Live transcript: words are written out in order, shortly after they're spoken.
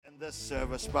this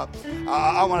service, but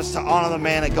I want us to honor the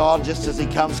man of God just as he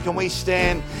comes. Can we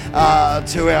stand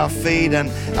to our feet and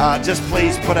just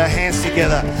please put our hands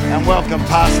together and welcome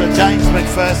Pastor James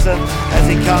Macpherson as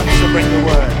he comes to bring the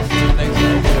word.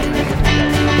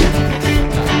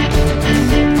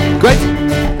 Great.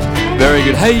 Very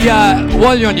good. Hey,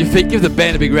 while you're on your feet, give the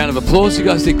band a big round of applause. You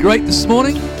guys did great this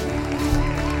morning.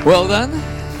 Well done.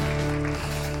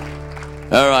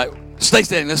 All right. Stay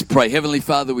standing. Let's pray. Heavenly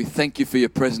Father, we thank you for your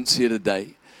presence here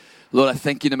today. Lord, I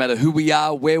thank you no matter who we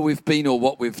are, where we've been, or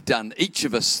what we've done. Each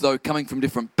of us, though, coming from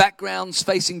different backgrounds,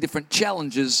 facing different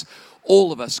challenges,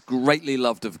 all of us greatly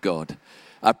loved of God.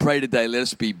 I pray today, let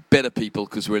us be better people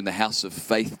because we're in the house of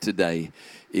faith today.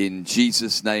 In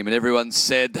Jesus' name. And everyone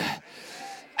said,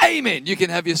 Amen. You can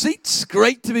have your seats.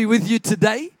 Great to be with you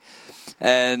today.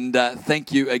 And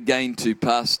thank you again to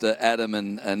Pastor Adam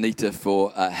and Anita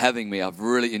for having me. I've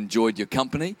really enjoyed your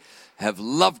company. Have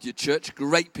loved your church.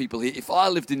 Great people here. If I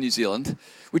lived in New Zealand,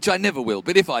 which I never will,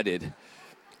 but if I did,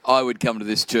 I would come to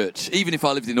this church. Even if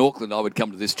I lived in Auckland, I would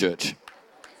come to this church.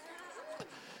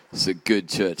 It's a good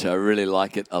church. I really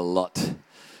like it a lot.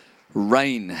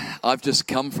 Rain. I've just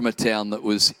come from a town that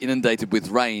was inundated with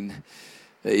rain.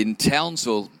 In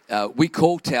Townsville, we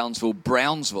call Townsville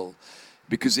Brownsville,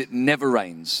 because it never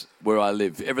rains where I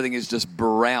live. Everything is just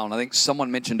brown. I think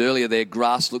someone mentioned earlier their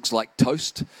grass looks like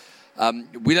toast.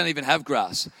 We don't even have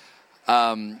grass.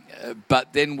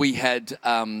 But then we had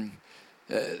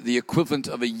the equivalent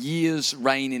of a year's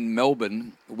rain in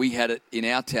Melbourne. We had it in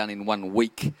our town in 1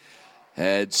 week.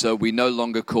 And so we no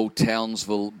longer call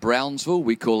Townsville Brownsville.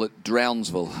 We call it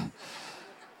Drownsville.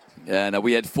 And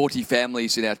we had 40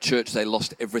 families in our church. They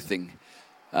lost everything.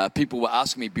 People were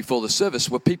asking me before the service,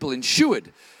 were people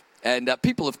insured? And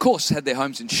people, of course, had their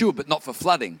homes insured, but not for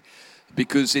flooding.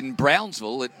 Because in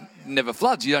Brownsville, it never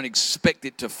floods. You don't expect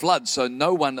it to flood. So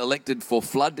no one elected for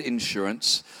flood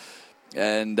insurance.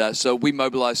 And so we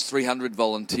mobilized 300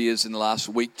 volunteers in the last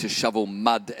week to shovel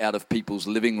mud out of people's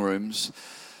living rooms.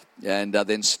 And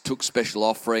then took special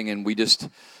offering. And we just,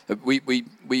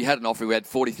 we had an offering. We had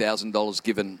 $40,000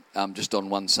 given just on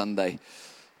one Sunday,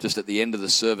 just at the end of the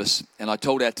service. And I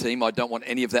told our team, I don't want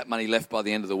any of that money left by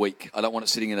the end of the week. I don't want it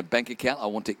sitting in a bank account. I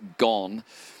want it gone.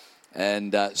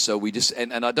 And so we just,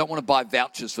 and I don't want to buy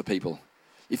vouchers for people.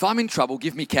 If I'm in trouble,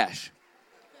 give me cash.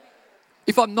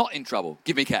 If I'm not in trouble,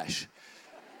 give me cash.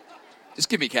 Just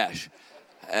give me cash.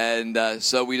 And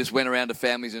so we just went around to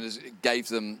families and just gave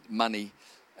them money.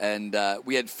 And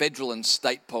we had federal and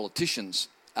state politicians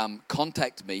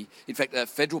contact me. In fact, a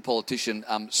federal politician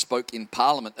spoke in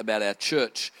Parliament about our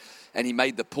church, and he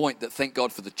made the point that thank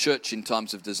God for the church in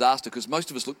times of disaster, because most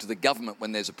of us look to the government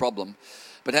when there's a problem.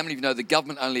 But how many of you know the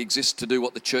government only exists to do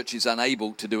what the church is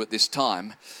unable to do at this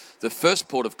time? The first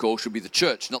port of call should be the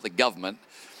church, not the government.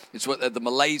 It's what the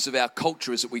malaise of our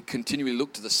culture is, that we continually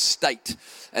look to the state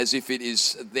as if it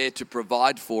is there to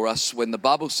provide for us, when the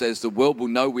Bible says the world will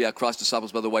know we are Christ's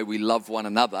disciples by the way we love one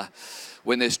another.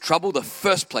 When there's trouble, the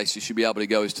first place you should be able to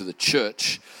go is to the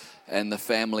church and the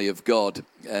family of God.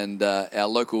 And our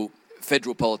local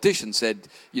federal politician said,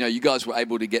 you know, you guys were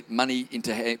able to get money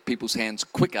into people's hands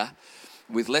quicker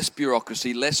with less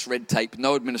bureaucracy, less red tape,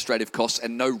 no administrative costs,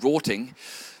 and no rorting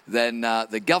than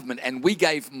the government. And we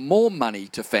gave more money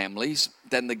to families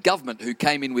than the government, who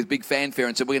came in with big fanfare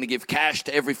and said, we're going to give cash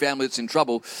to every family that's in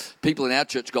trouble. People in our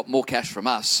church got more cash from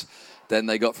us than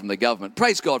they got from the government.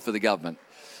 Praise God for the government.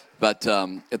 But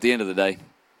at the end of the day,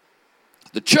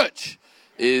 the church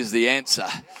is the answer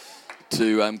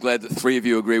to, I'm glad that 3 of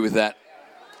you agree with that.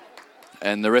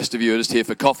 And the rest of you are just here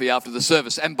for coffee after the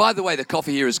service. And by the way, the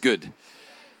coffee here is good.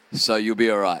 So you'll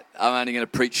be all right. I'm only going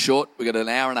to preach short. We've got an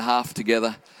hour and a half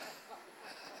together.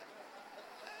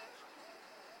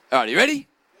 All right, are you ready?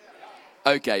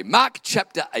 Okay, Mark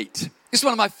chapter 8. This is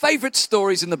one of my favorite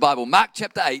stories in the Bible. Mark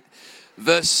chapter 8.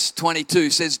 Verse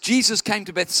 22 says, Jesus came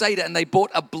to Bethsaida, and they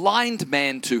brought a blind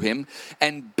man to him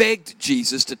and begged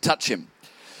Jesus to touch him.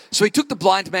 So he took the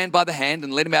blind man by the hand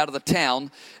and led him out of the town.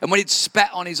 And when he'd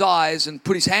spat on his eyes and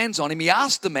put his hands on him, he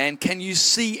asked the man, can you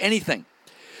see anything?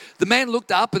 The man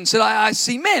looked up and said, I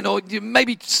see men, or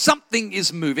maybe something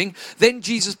is moving. Then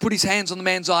Jesus put his hands on the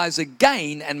man's eyes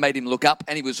again and made him look up,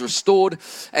 and he was restored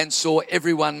and saw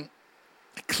everyone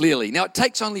clearly. Now, it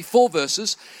takes only 4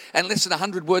 verses and less than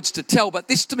 100 words to tell, but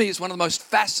this to me is one of the most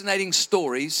fascinating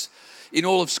stories in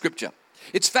all of Scripture.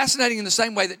 It's fascinating in the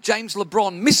same way that James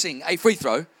LeBron missing a free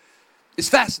throw is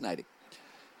fascinating.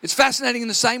 It's fascinating in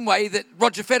the same way that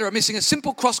Roger Federer missing a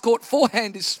simple cross-court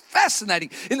forehand is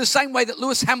fascinating. In the same way that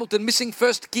Lewis Hamilton missing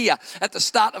first gear at the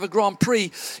start of a Grand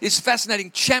Prix is fascinating.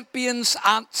 Champions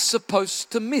aren't supposed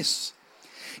to miss.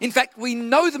 In fact, we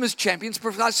know them as champions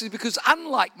precisely because,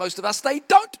 unlike most of us, they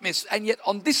don't miss. And yet,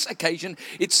 on this occasion,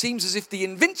 it seems as if the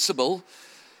invincible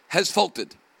has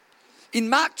faltered. In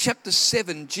Mark chapter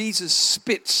 7, Jesus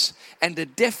spits and a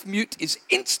deaf mute is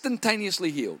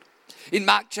instantaneously healed. In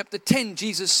Mark chapter 10,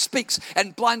 Jesus speaks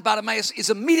and blind Bartimaeus is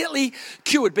immediately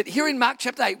cured. But here in Mark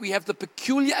chapter 8, we have the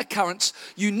peculiar occurrence,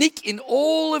 unique in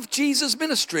all of Jesus'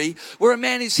 ministry, where a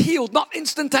man is healed, not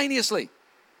instantaneously.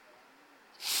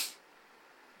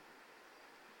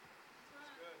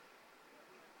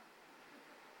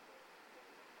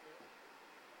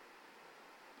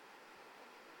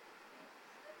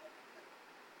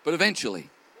 But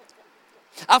eventually,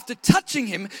 after touching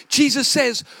him, Jesus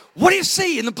says, "What do you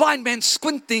see?" And the blind man,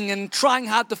 squinting and trying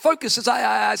hard to focus, says,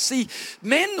 I see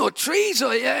men or trees,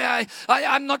 or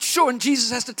I'm not sure. And Jesus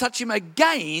has to touch him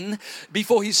again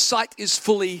before his sight is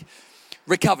fully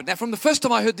recovered. Now, from the first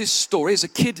time I heard this story as a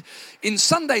kid in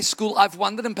Sunday school, I've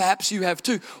wondered, and perhaps you have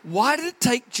too, why did it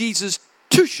take Jesus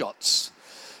 2 shots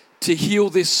to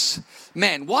heal this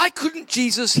man? Why couldn't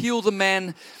Jesus heal the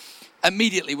man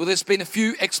immediately? Well, there's been a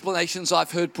few explanations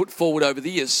I've heard put forward over the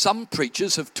years. Some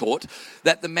preachers have taught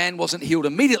that the man wasn't healed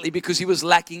immediately because he was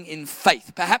lacking in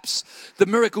faith. Perhaps the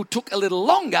miracle took a little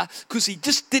longer because he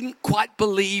just didn't quite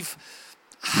believe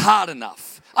hard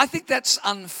enough. I think that's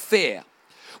unfair.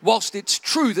 Whilst it's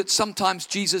true that sometimes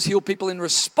Jesus healed people in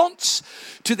response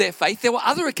to their faith, there were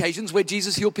other occasions where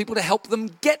Jesus healed people to help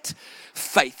them get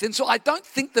faith. And so I don't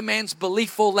think the man's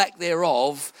belief or lack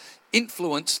thereof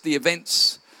influenced the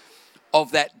events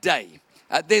of that day.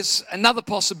 There's another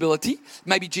possibility.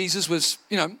 Maybe Jesus was,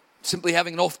 simply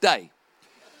having an off day.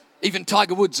 Even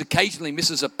Tiger Woods occasionally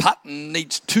misses a putt and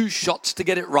needs 2 shots to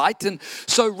get it right. And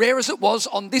so rare as it was,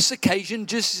 on this occasion,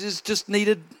 Jesus just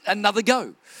needed another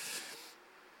go.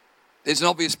 There's an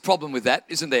obvious problem with that,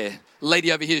 isn't there? A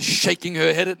lady over here is shaking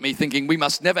her head at me thinking we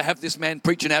must never have this man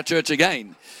preach in our church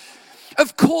again.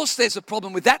 Of course there's a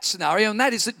problem with that scenario, and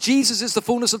that is that Jesus is the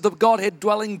fullness of the Godhead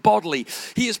dwelling bodily.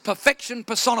 He is perfection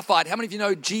personified. How many of you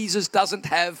know Jesus doesn't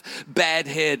have bad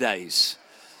hair days?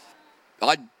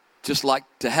 I'd just like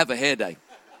to have a hair day.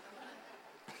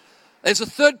 There's a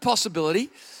third possibility.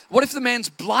 What if the man's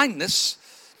blindness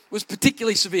was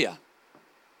particularly severe?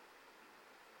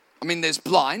 I mean, there's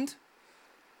blind,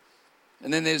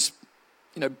 and then there's,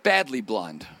 badly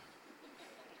blind.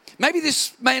 Maybe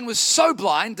this man was so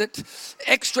blind that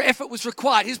extra effort was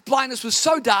required. His blindness was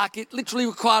so dark, it literally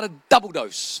required a double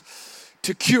dose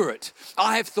to cure it.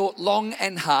 I have thought long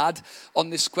and hard on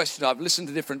this question. I've listened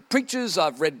to different preachers.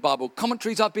 I've read Bible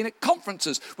commentaries. I've been at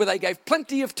conferences where they gave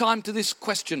plenty of time to this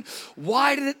question.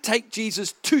 Why did it take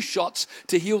Jesus 2 shots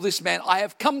to heal this man? I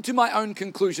have come to my own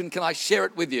conclusion. Can I share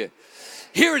it with you?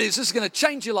 Here it is. This is going to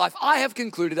change your life. I have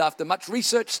concluded after much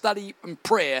research, study, and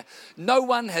prayer, no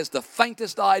one has the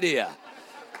faintest idea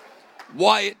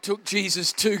why it took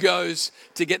Jesus 2 goes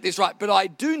to get this right. But I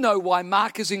do know why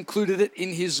Mark has included it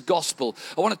in his gospel.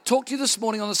 I want to talk to you this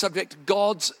morning on the subject,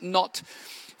 God's not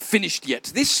finished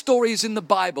yet. This story is in the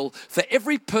Bible for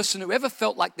every person who ever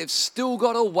felt like they've still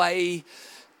got a way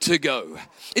to go.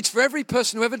 It's for every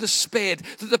person who ever despaired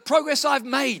that the progress I've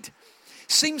made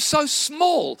seems so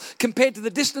small compared to the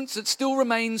distance that still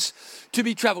remains to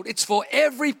be traveled. It's for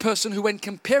every person who, when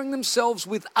comparing themselves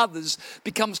with others,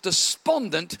 becomes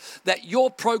despondent that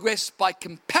your progress by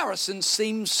comparison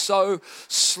seems so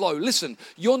slow. Listen,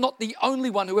 you're not the only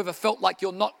one who ever felt like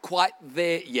you're not quite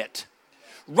there yet.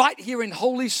 Right here in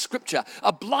Holy Scripture,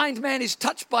 a blind man is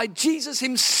touched by Jesus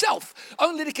himself,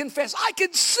 only to confess, I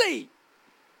can see,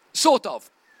 sort of.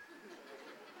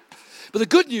 But the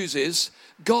good news is,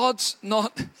 God's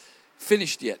not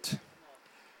finished yet.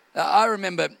 I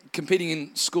remember competing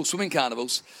in school swimming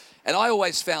carnivals, and I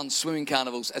always found swimming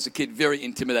carnivals as a kid very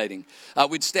intimidating.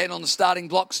 We'd stand on the starting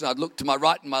blocks, and I'd look to my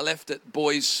right and my left at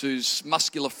boys whose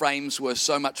muscular frames were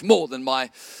so much more than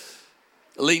my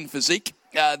lean physique.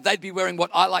 They'd be wearing what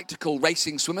I like to call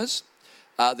racing swimmers.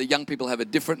 The young people have a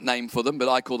different name for them, but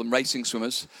I call them racing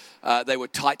swimmers. They were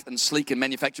tight and sleek and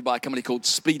manufactured by a company called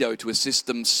Speedo to assist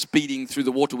them speeding through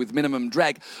the water with minimum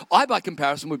drag. I, by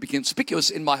comparison, would be conspicuous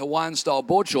in my Hawaiian-style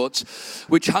board shorts,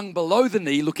 which hung below the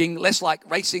knee, looking less like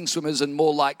racing swimmers and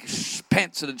more like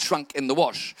pants that had shrunk in the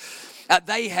wash.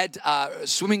 They had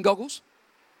swimming goggles.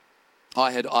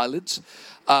 I had eyelids.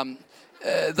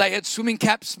 They had swimming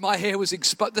caps. My hair was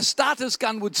exposed. The starter's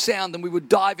gun would sound and we would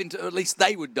dive into, or at least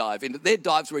they would dive into. Their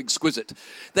dives were exquisite.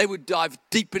 They would dive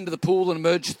deep into the pool and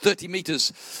emerge 30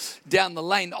 meters down the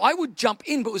lane. I would jump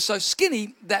in, but was so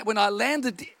skinny that when I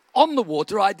landed on the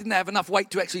water, I didn't have enough weight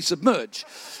to actually submerge.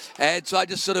 And so I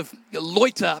just sort of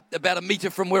loiter about a meter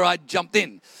from where I jumped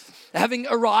in. Having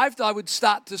arrived, I would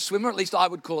start to swim, or at least I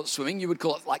would call it swimming. You would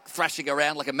call it like thrashing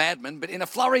around like a madman. But in a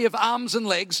flurry of arms and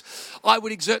legs, I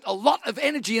would exert a lot of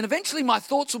energy, and eventually my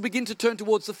thoughts would begin to turn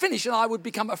towards the finish, and I would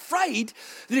become afraid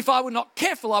that if I were not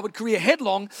careful, I would career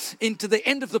headlong into the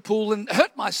end of the pool and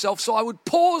hurt myself. So I would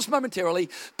pause momentarily,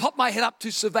 pop my head up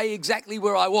to survey exactly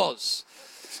where I was.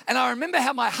 And I remember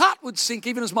how my heart would sink,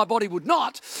 even as my body would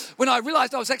not, when I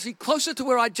realized I was actually closer to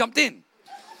where I jumped in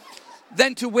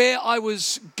than to where I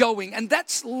was going. And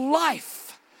that's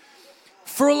life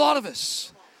for a lot of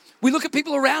us. We look at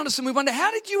people around us and we wonder,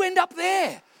 how did you end up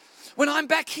there? When I'm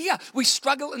back here, we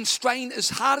struggle and strain as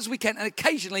hard as we can, and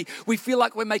occasionally we feel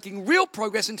like we're making real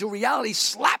progress until reality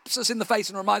slaps us in the face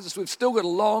and reminds us we've still got a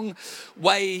long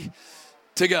way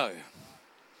to go.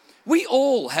 We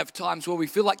all have times where we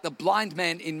feel like the blind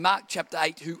man in Mark chapter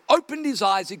 8 who opened his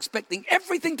eyes expecting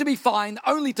everything to be fine,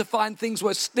 only to find things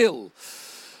were still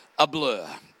a blur.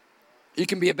 You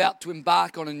can be about to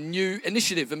embark on a new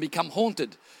initiative and become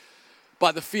haunted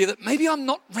by the fear that maybe I'm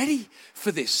not ready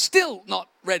for this, still not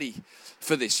ready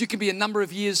for this. You can be a number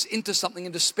of years into something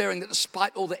and despairing that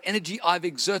despite all the energy I've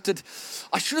exerted,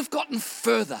 I should have gotten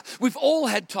further. We've all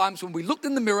had times when we looked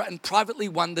in the mirror and privately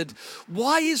wondered,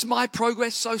 why is my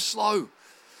progress so slow?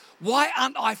 Why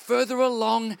aren't I further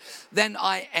along than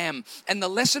I am? And the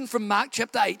lesson from Mark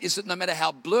chapter 8 is that no matter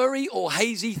how blurry or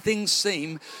hazy things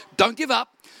seem, don't give up,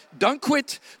 don't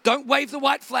quit, don't wave the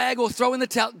white flag or throw in the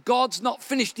towel. God's not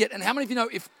finished yet. And how many of you know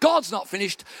if God's not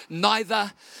finished,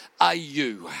 neither are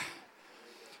you?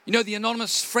 You know, the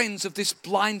anonymous friends of this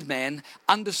blind man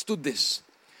understood this.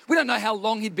 We don't know how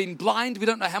long he'd been blind. We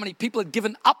don't know how many people had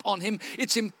given up on him.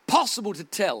 It's impossible to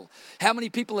tell how many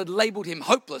people had labeled him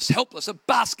hopeless, helpless, a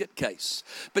basket case.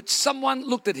 But someone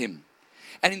looked at him,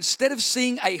 and instead of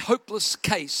seeing a hopeless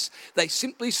case, they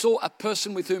simply saw a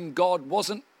person with whom God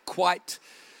wasn't quite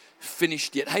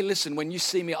finished yet. Hey, listen, when you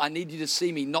see me, I need you to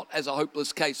see me not as a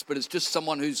hopeless case, but as just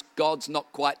someone who's God's not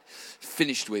quite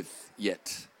finished with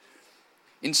yet.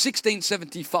 In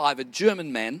 1675, a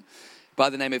German man by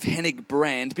the name of Hennig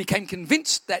Brand became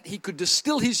convinced that he could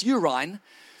distill his urine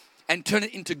and turn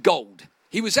it into gold.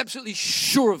 He was absolutely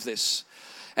sure of this.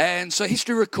 And so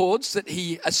history records that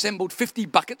he assembled 50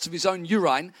 buckets of his own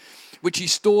urine, which he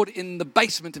stored in the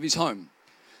basement of his home.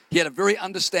 He had a very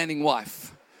understanding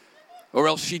wife, or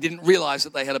else she didn't realize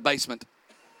that they had a basement.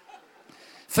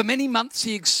 For many months,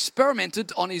 he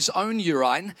experimented on his own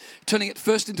urine, turning it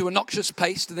first into a noxious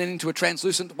paste and then into a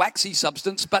translucent, waxy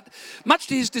substance. But much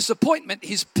to his disappointment,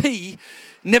 his pee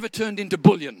never turned into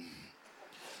bouillon.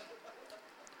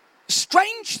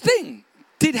 Strange thing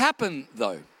did happen,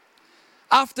 though.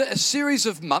 After a series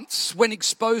of months, when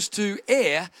exposed to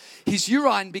air, his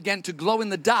urine began to glow in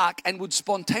the dark and would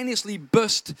spontaneously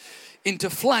burst into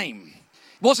flame.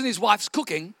 It wasn't his wife's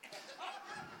cooking.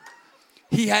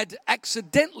 He had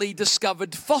accidentally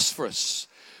discovered phosphorus,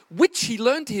 which he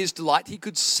learned to his delight he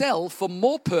could sell for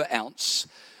more per ounce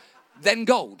than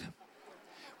gold.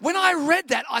 When I read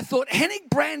that, I thought, Hennig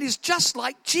Brand is just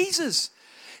like Jesus.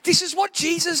 This is what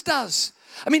Jesus does.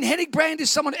 I mean, Hennig Brand is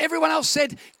someone everyone else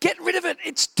said, get rid of it.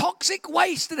 It's toxic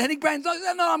waste. And Hennig Brand, no,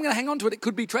 I'm going to hang on to it. It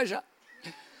could be treasure.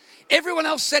 Everyone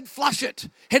else said, flush it.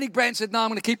 Hennig Brand said, no, I'm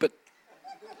going to keep it.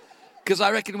 Because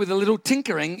I reckon with a little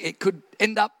tinkering, it could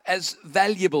end up as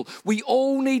valuable. We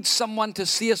all need someone to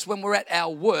see us when we're at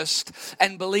our worst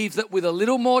and believe that with a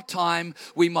little more time,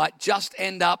 we might just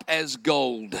end up as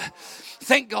gold.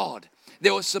 Thank God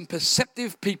there were some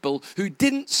perceptive people who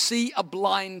didn't see a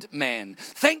blind man.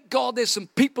 Thank God there's some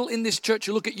people in this church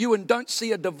who look at you and don't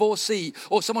see a divorcee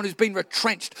or someone who's been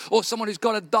retrenched or someone who's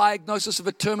got a diagnosis of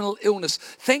a terminal illness.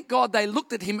 Thank God they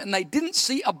looked at him and they didn't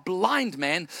see a blind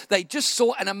man. They just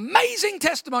saw an amazing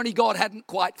testimony God hadn't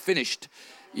quite finished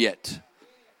yet.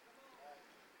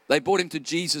 They brought him to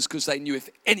Jesus because they knew if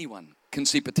anyone can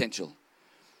see potential,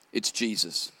 it's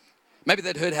Jesus. Maybe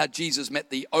they'd heard how Jesus met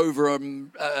the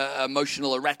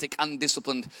over-emotional, erratic,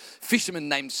 undisciplined fisherman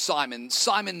named Simon.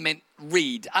 Simon meant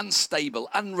reed, unstable,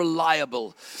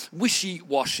 unreliable,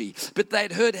 wishy-washy. But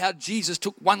they'd heard how Jesus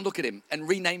took one look at him and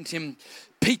renamed him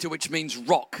Peter, which means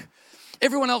rock.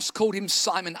 Everyone else called him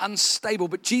Simon, unstable,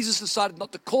 but Jesus decided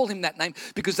not to call him that name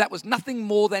because that was nothing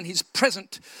more than his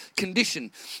present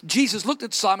condition. Jesus looked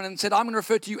at Simon and said, I'm going to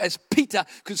refer to you as Peter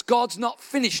because God's not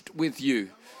finished with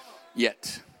you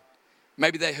yet.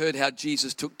 Maybe they heard how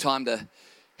Jesus took time to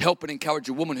help and encourage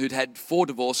a woman who'd had 4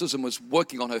 divorces and was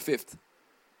working on her 5th.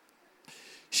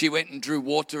 She went and drew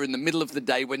water in the middle of the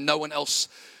day when no one else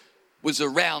was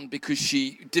around because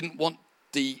she didn't want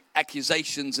the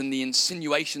accusations and the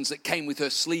insinuations that came with her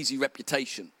sleazy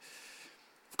reputation.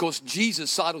 Of course,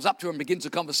 Jesus sidles up to her and begins a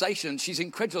conversation. She's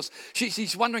incredulous.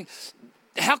 She's wondering,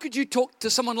 how could you talk to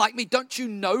someone like me? Don't you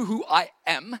know who I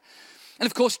am? And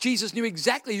of course, Jesus knew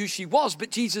exactly who she was, but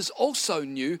Jesus also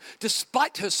knew,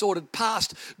 despite her sordid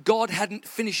past, God hadn't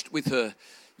finished with her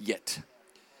yet.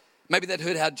 Maybe they'd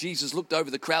heard how Jesus looked over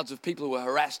the crowds of people who were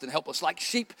harassed and helpless, like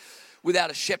sheep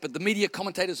without a shepherd. The media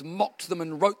commentators mocked them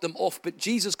and wrote them off, but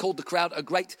Jesus called the crowd a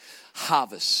great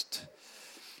harvest.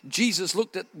 Jesus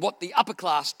looked at what the upper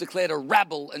class declared a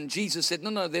rabble, and Jesus said,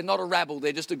 no, they're not a rabble.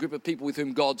 They're just a group of people with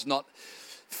whom God's not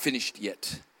finished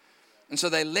yet. And so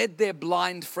they led their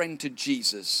blind friend to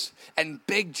Jesus and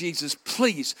begged Jesus,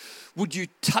 please, would you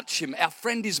touch him? Our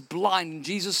friend is blind. And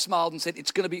Jesus smiled and said,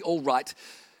 it's going to be all right.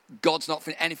 God's not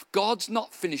finished. And if God's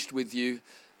not finished with you,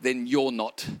 then you're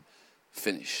not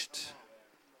finished.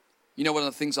 You know, one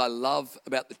of the things I love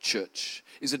about the church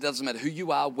is it doesn't matter who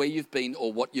you are, where you've been,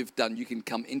 or what you've done. You can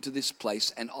come into this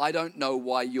place, and I don't know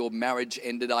why your marriage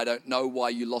ended. I don't know why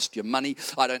you lost your money.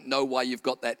 I don't know why you've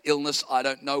got that illness. I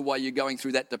don't know why you're going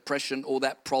through that depression or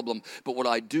that problem. But what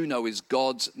I do know is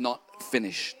God's not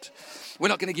finished. We're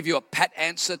not going to give you a pat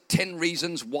answer, 10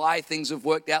 reasons why things have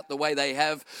worked out the way they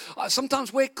have.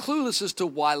 Sometimes we're clueless as to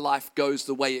why life goes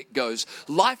the way it goes.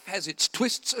 Life has its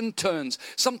twists and turns.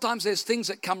 Sometimes there's things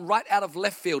that come right out of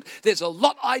left field. There's a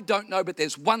lot I don't know, but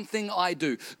there's one thing I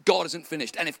do. God isn't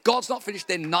finished. And if God's not finished,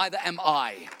 then neither am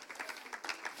I.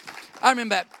 I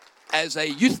remember as a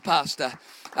youth pastor,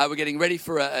 we're getting ready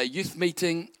for a youth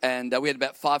meeting, and we had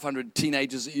about 500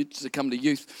 teenagers that used to come to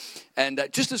youth. And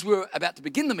just as we were about to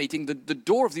begin the meeting, the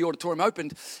door of the auditorium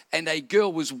opened, and a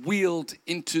girl was wheeled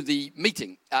into the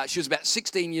meeting. She was about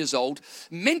 16 years old.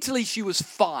 Mentally, she was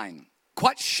fine.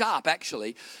 Quite sharp,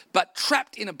 actually, but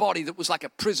trapped in a body that was like a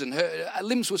prison. Her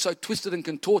limbs were so twisted and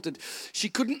contorted, she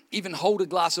couldn't even hold a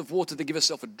glass of water to give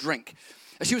herself a drink.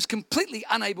 She was completely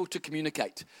unable to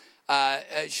communicate.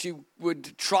 She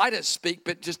would try to speak,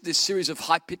 but just this series of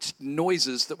high-pitched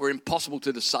noises that were impossible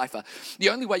to decipher. The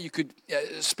only way you could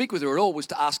speak with her at all was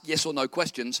to ask yes or no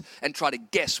questions and try to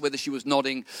guess whether she was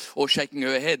nodding or shaking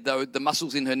her head, though the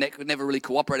muscles in her neck never really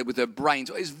cooperated with her brain.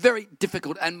 So it was very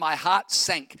difficult, and my heart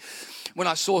sank when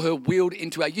I saw her wheeled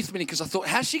into our youth meeting because I thought,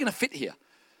 how's she going to fit here?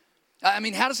 I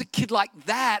mean, how does a kid like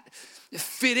that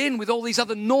fit in with all these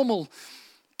other normal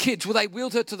kids? Well, they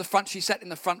wheeled her to the front. She sat in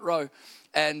the front row.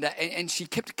 And she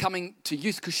kept coming to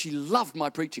youth because she loved my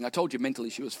preaching. I told you mentally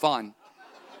she was fine.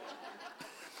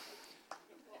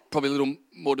 Probably a little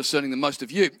more discerning than most of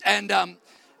you. And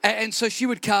so she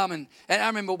would come, and I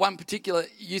remember one particular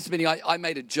youth meeting, I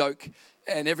made a joke,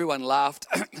 and everyone laughed.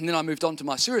 And then I moved on to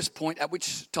my serious point, at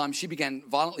which time she began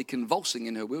violently convulsing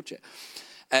in her wheelchair.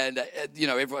 And,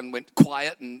 everyone went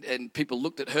quiet, and people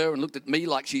looked at her and looked at me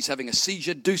like she's having a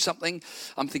seizure, do something.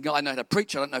 I'm thinking, I know how to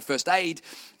preach, I don't know first aid.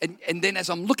 And then as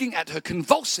I'm looking at her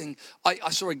convulsing, I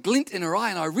saw a glint in her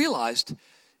eye, and I realized,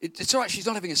 it's all right, she's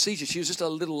not having a seizure. She was just a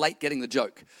little late getting the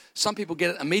joke. Some people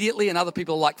get it immediately, and other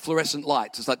people are like fluorescent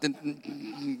lights. It's like,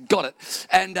 got it.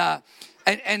 And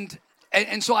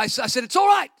so I said, it's all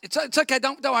right. It's okay,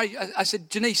 don't worry. I said,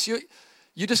 Janice,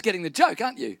 you're just getting the joke,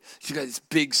 aren't you? She got this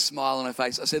big smile on her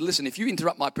face. I said, listen, if you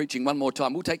interrupt my preaching one more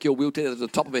time, we'll take your wheelchair to the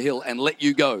top of a hill and let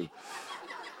you go.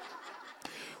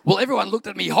 Well, everyone looked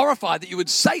at me horrified that you would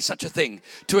say such a thing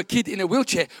to a kid in a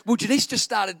wheelchair. Well, Janice just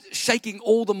started shaking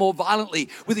all the more violently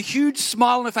with a huge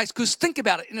smile on her face. Because think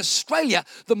about it, in Australia,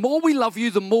 the more we love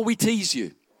you, the more we tease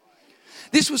you.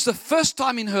 This was the first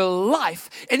time in her life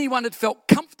anyone had felt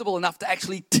comfortable enough to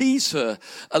actually tease her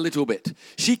a little bit.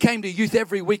 She came to youth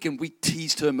every week and we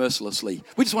teased her mercilessly.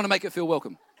 We just want to make her feel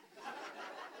welcome.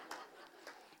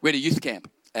 We had a youth camp,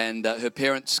 and her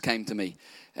parents came to me,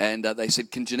 and they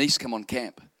said, can Janice come on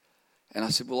camp? And I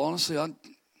said, well, honestly, I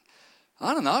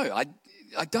don't know.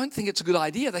 I don't think it's a good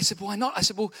idea. They said, why not? I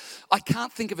said, well, I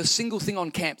can't think of a single thing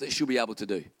on camp that she'll be able to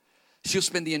do. She'll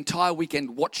spend the entire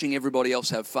weekend watching everybody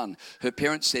else have fun. Her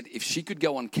parents said if she could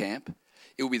go on camp,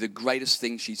 it would be the greatest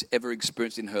thing she's ever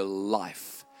experienced in her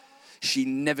life. She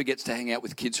never gets to hang out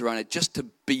with kids her own age. Just to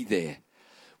be there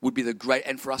would be the great,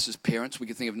 and for us as parents, we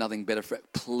could think of nothing better for it.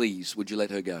 Please, would you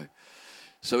let her go?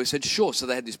 So we said, sure. So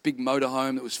they had this big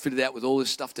motorhome that was fitted out with all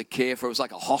this stuff to care for. It was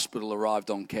like a hospital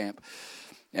arrived on camp.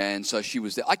 And so she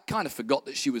was there. I kind of forgot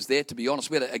that she was there, to be honest.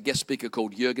 We had a guest speaker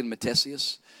called Jürgen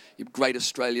Matthesius, a great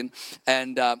Australian.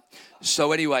 And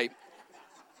so anyway,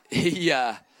 he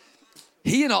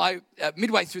and I,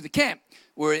 midway through the camp,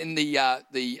 were in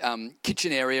the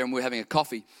kitchen area and we were having a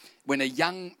coffee when a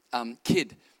young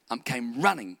kid came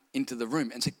running into the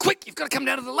room and said, quick, you've got to come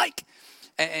down to the lake.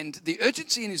 And the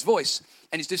urgency in his voice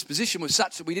and his disposition was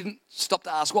such that we didn't stop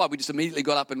to ask why. We just immediately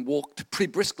got up and walked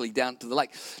pretty briskly down to the lake.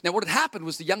 Now, what had happened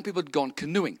was the young people had gone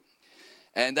canoeing.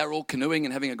 And they were all canoeing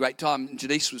and having a great time. And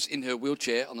Janice was in her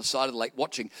wheelchair on the side of the lake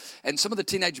watching. And some of the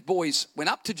teenage boys went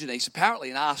up to Janice apparently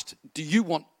and asked, do you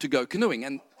want to go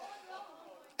canoeing?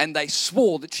 And they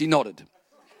swore that she nodded.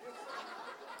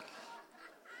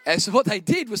 And so what they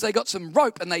did was they got some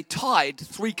rope and they tied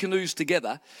 3 canoes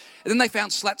together. And then they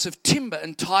found slats of timber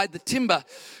and tied the timber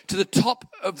to the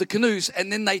top of the canoes.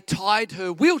 And then they tied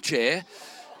her wheelchair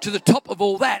to the top of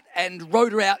all that and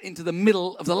rowed her out into the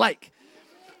middle of the lake.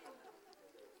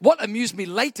 What amused me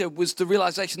later was the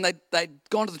realization they'd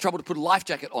gone to the trouble to put a life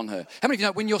jacket on her. How many of you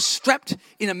know when you're strapped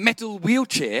in a metal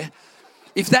wheelchair,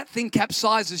 if that thing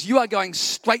capsizes, you are going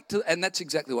straight to, and that's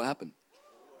exactly what happened.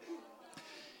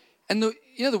 And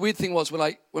the weird thing was when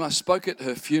I spoke at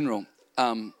her funeral,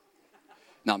 no,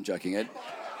 I'm joking, Ed.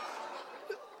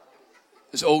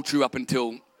 It's all true up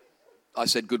until I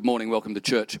said, good morning, welcome to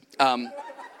church.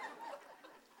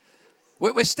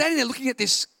 We're standing there looking at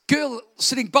this girl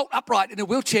sitting bolt upright in a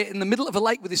wheelchair in the middle of a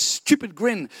lake with this stupid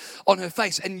grin on her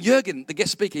face. And Jürgen, the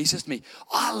guest speaker, he says to me,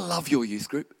 I love your youth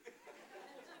group.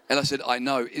 And I said, I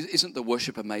know. Isn't the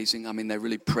worship amazing? I mean, they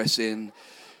really press in.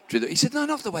 He said, no,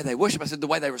 not the way they worship. I said, the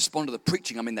way they respond to the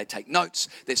preaching. I mean, they take notes.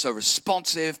 They're so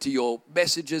responsive to your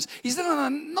messages. He said, no,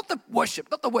 not the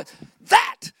worship, not the word.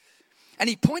 That. And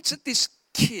he points at this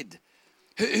kid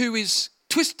who is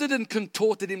twisted and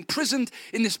contorted, imprisoned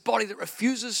in this body that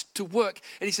refuses to work.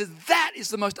 And he says, that is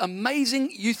the most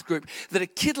amazing youth group, that a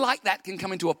kid like that can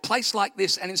come into a place like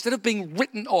this, and instead of being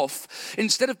written off,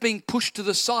 instead of being pushed to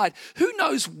the side, who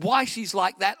knows why she's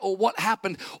like that or what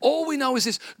happened? All we know is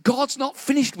this: God's not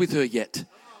finished with her yet.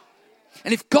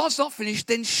 And if God's not finished,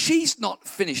 then she's not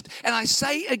finished. And I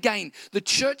say again, the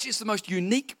church is the most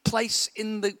unique place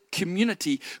in the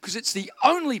community because it's the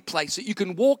only place that you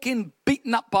can walk in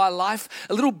beaten up by life,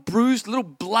 a little bruised, a little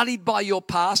bloodied by your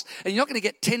past, and you're not going to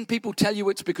get 10 people tell you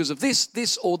it's because of this,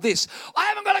 this, or this. I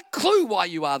haven't got a clue why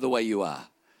you are the way you are.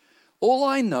 All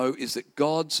I know is that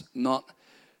God's not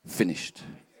finished.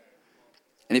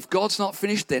 And if God's not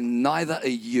finished, then neither are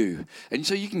you. And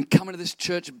so you can come into this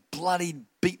church bloodied,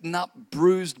 beaten up,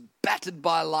 bruised, battered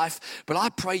by life. But I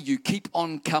pray you keep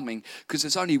on coming, because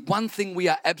there's only one thing we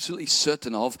are absolutely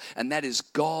certain of, and that is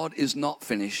God is not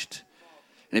finished.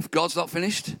 And if God's not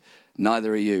finished,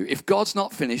 neither are you. If God's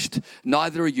not finished,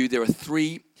 neither are you. There are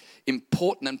 3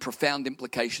 important and profound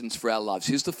implications for our lives.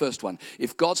 Here's the first one.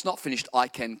 If God's not finished, I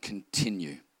can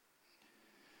continue.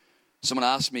 Someone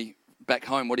asked me back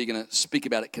home, what are you going to speak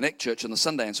about at Connect Church on the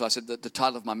Sunday? And so I said that the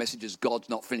title of my message is God's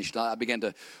Not Finished. I began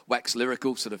to wax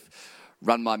lyrical, sort of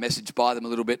run my message by them a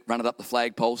little bit, run it up the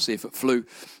flagpole, see if it flew.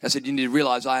 I said, you need to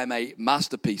realize I am a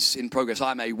masterpiece in progress.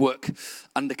 I am a work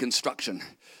under construction.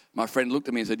 My friend looked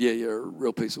at me and said, yeah, you're a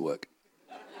real piece of work.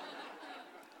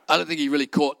 I don't think he really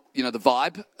caught, the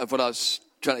vibe of what I was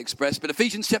trying to express. But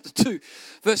Ephesians chapter 2,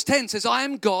 verse 10 says, I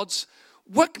am God's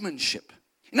workmanship.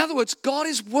 In other words, God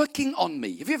is working on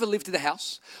me. Have you ever lived in a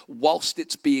house whilst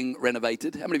it's being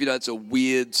renovated? How many of you know it's a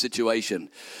weird situation?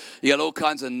 You got all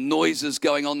kinds of noises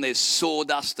going on. There's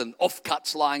sawdust and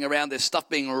offcuts lying around. There's stuff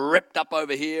being ripped up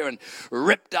over here and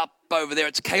ripped up over there.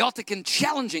 It's chaotic and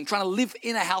challenging trying to live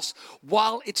in a house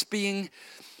while it's being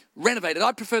renovated.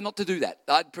 I'd prefer not to do that.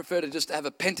 I'd prefer to just have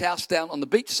a penthouse down on the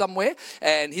beach somewhere,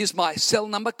 and here's my cell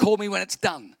number. Call me when it's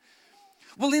done.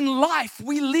 Well, in life,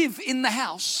 we live in the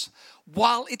house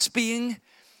while it's being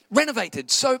renovated.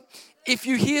 So if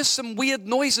you hear some weird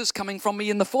noises coming from me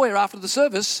in the foyer after the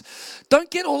service,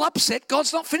 don't get all upset.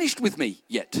 God's not finished with me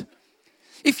yet.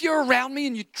 If you're around me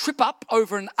and you trip up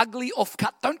over an ugly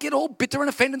offcut, don't get all bitter and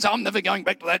offended and say, I'm never going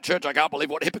back to that church. I can't believe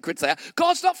what hypocrites they are.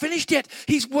 God's not finished yet.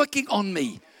 He's working on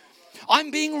me.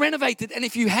 I'm being renovated, and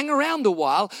if you hang around a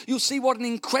while, you'll see what an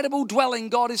incredible dwelling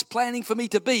God is planning for me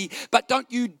to be. But don't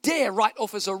you dare write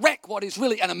off as a wreck what is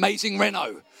really an amazing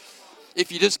reno,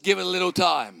 if you just give it a little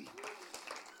time.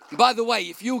 By the way,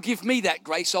 if you'll give me that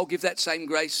grace, I'll give that same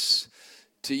grace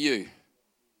to you.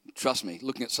 Trust me,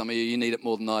 looking at some of you, you need it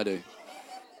more than I do.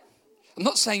 I'm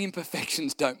not saying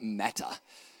imperfections don't matter,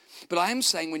 but I am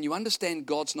saying when you understand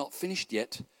God's not finished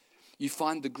yet, you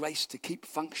find the grace to keep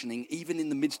functioning even in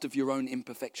the midst of your own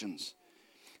imperfections.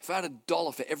 If I had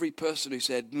 $1 for every person who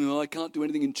said, no, I can't do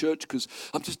anything in church because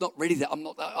I'm just not ready,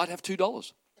 I'd have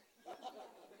 $2.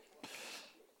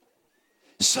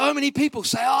 So many people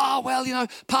say,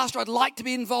 Pastor, I'd like to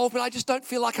be involved, but I just don't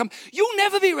feel like You'll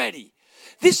never be ready.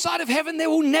 This side of heaven,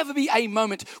 there will never be a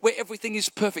moment where everything is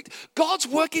perfect. God's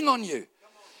working on you.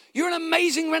 You're an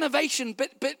amazing renovation,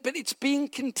 but it's being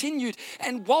continued.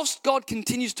 And whilst God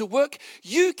continues to work,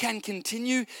 you can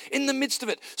continue in the midst of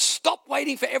it. Stop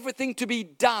waiting for everything to be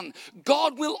done.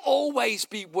 God will always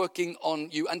be working on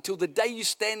you until the day you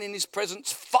stand in his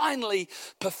presence, finally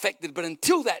perfected. But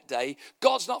until that day,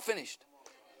 God's not finished.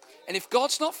 And if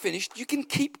God's not finished, you can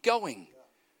keep going.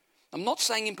 I'm not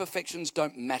saying imperfections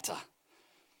don't matter.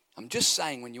 I'm just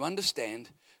saying when you understand,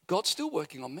 God's still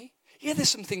working on me. Yeah, there's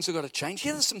some things I've got to change.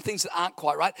 Yeah, there's some things that aren't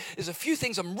quite right. There's a few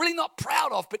things I'm really not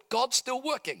proud of, but God's still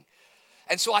working.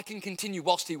 And so I can continue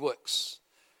whilst he works.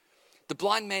 The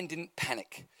blind man didn't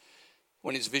panic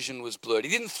when his vision was blurred.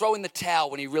 He didn't throw in the towel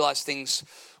when he realized things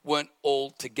weren't all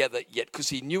together yet, because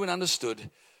he knew and understood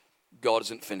God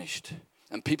isn't finished.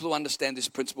 And people who understand this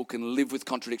principle can live with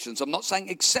contradictions. I'm not saying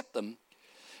accept them,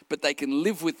 but they can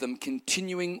live with them,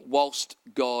 continuing whilst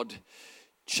God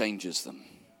changes them.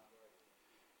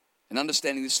 And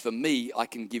understanding this for me, I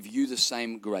can give you the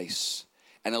same grace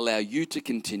and allow you to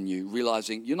continue,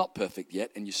 realizing you're not perfect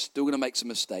yet and you're still going to make some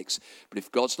mistakes. But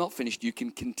if God's not finished, you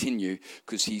can continue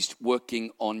because he's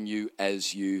working on you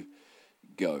as you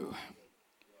go.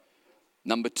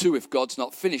 Number 2, if God's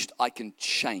not finished, I can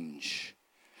change.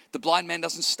 The blind man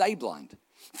doesn't stay blind.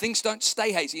 Things don't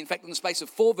stay hazy. In fact, in the space of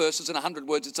 4 verses and 100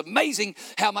 words, it's amazing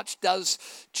how much does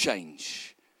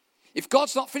change. If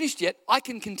God's not finished yet, I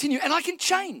can continue and I can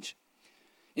change.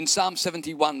 In Psalm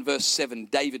 71, verse 7,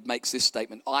 David makes this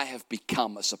statement: I have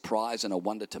become a surprise and a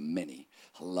wonder to many.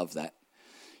 I love that.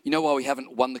 You know why we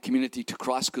haven't won the community to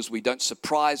Christ? Because we don't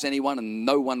surprise anyone and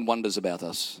no one wonders about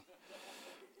us.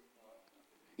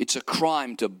 It's a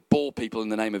crime to bore people in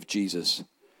the name of Jesus.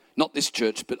 Not this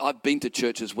church, but I've been to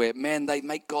churches where, man, they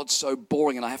make God so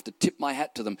boring and I have to tip my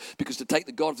hat to them, because to take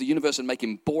the God of the universe and make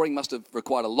him boring must have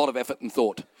required a lot of effort and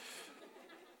thought.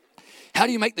 How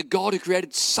do you make the God who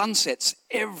created sunsets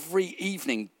every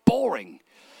evening boring?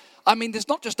 I mean, there's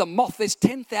not just a moth, there's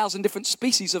 10,000 different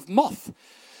species of moth.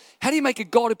 How do you make a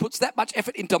God who puts that much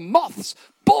effort into moths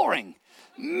boring?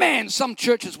 Man, some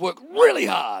churches work really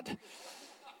hard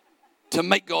to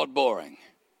make God boring.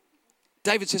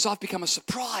 David says, I've become a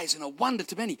surprise and a wonder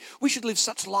to many. We should live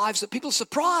such lives that people are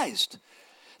surprised.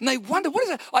 And they wonder, what is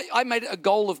that? I made it a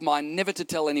goal of mine never to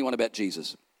tell anyone about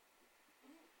Jesus.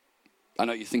 I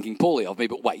know you're thinking poorly of me,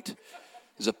 but wait.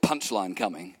 There's a punchline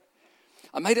coming.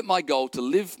 I made it my goal to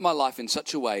live my life in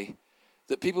such a way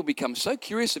that people become so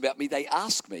curious about me, they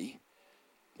ask me,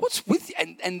 what's with you?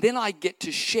 And then I get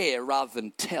to share rather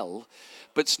than tell.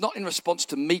 But it's not in response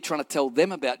to me trying to tell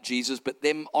them about Jesus, but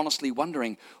them honestly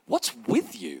wondering, what's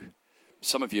with you?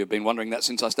 Some of you have been wondering that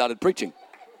since I started preaching.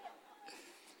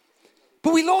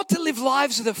 But we ought to live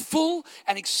lives that are full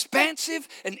and expansive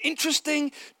and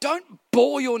interesting. Don't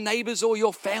bore your neighbors or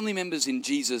your family members in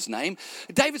Jesus' name.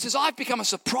 David says, I've become a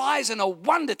surprise and a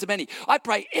wonder to many. I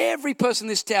pray every person in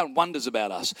this town wonders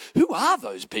about us. Who are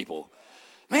those people?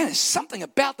 Man, there's something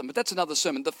about them, but that's another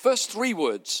sermon. The first 3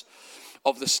 words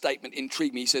of the statement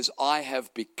intrigue me. He says, I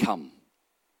have become.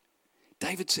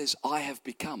 David says, I have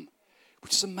become,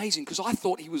 which is amazing because I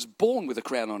thought he was born with a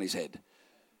crown on his head.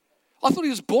 I thought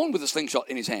he was born with a slingshot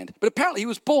in his hand. But apparently he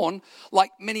was born like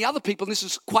many other people, and this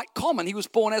is quite common. He was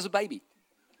born as a baby.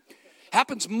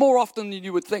 Happens more often than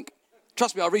you would think.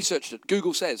 Trust me, I researched it.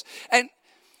 Google says.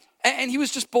 And he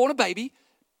was just born a baby,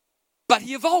 but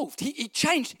he evolved. He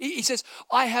changed. He says,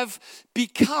 I have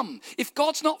become. If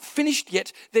God's not finished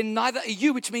yet, then neither are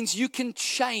you, which means you can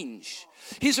change.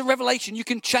 Here's a revelation. You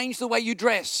can change the way you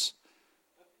dress.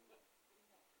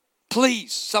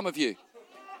 Please, some of you.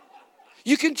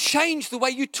 You can change the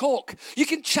way you talk. You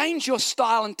can change your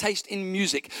style and taste in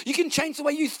music. You can change the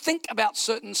way you think about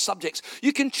certain subjects.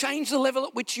 You can change the level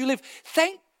at which you live.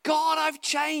 Thank God I've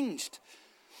changed.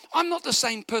 I'm not the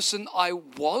same person I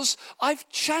was. I've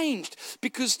changed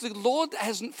because the Lord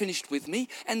hasn't finished with me,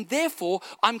 and therefore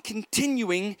I'm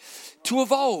continuing to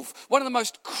evolve. One of the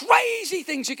most crazy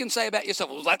things you can say about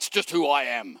yourself, well, that's just who I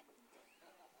am.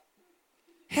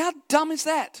 How dumb is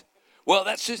that? Well,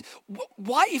 that's just,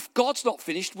 why, if God's not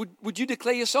finished, would you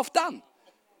declare yourself done?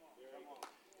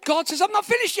 God says, I'm not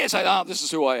finished yet. Say, this is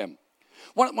who I am.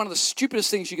 One of the stupidest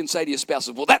things you can say to your spouse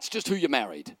is, well, that's just who you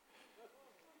married.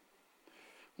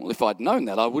 Well, if I'd known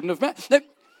that, I wouldn't have married.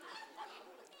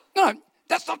 No,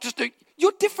 that's not just,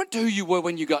 you're different to who you were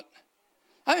when you got,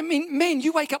 I mean, man,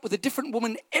 you wake up with a different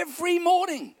woman every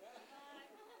morning.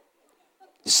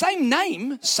 Same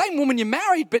name, same woman you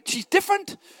married, but she's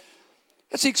different.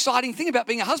 That's the exciting thing about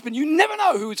being a husband. You never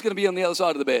know who's going to be on the other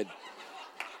side of the bed.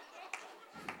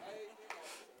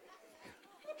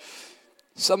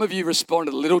 Some of you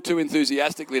responded a little too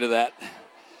enthusiastically to that.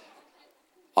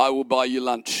 I will buy you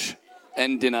lunch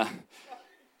and dinner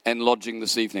and lodging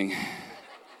this evening.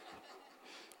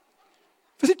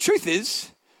 But the truth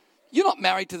is, you're not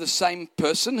married to the same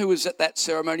person who was at that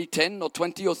ceremony 10 or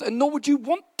 20 or and nor would you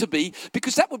want to be,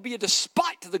 because that would be a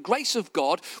despite to the grace of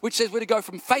God, which says we're to go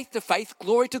from faith to faith,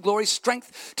 glory to glory,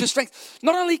 strength to strength.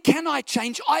 Not only can I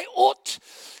change, I ought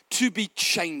to be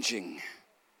changing.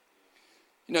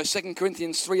 You know, 2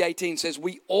 Corinthians 3:18 says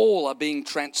we all are being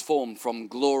transformed from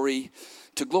glory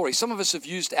to glory. Some of us have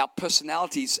used our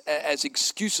personalities as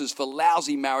excuses for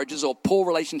lousy marriages or poor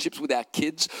relationships with our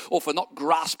kids, or for not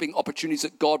grasping opportunities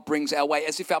that God brings our way,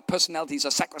 as if our personalities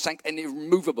are sacrosanct and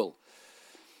immovable.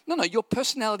 No, your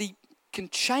personality can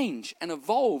change and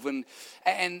evolve and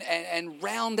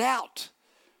round out.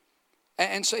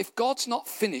 And so if God's not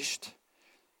finished,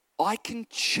 I can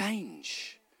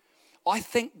change. I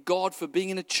thank God for being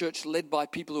in a church led by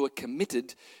people who are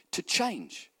committed to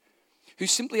change, who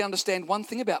simply understand one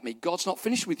thing about me: God's not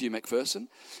finished with you, Macpherson.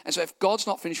 And so if God's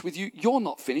not finished with you, you're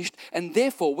not finished. And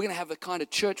therefore, we're going to have a kind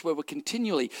of church where we're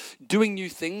continually doing new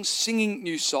things, singing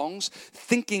new songs,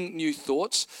 thinking new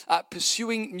thoughts,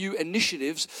 pursuing new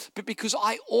initiatives, but because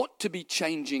I ought to be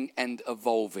changing and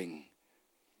evolving.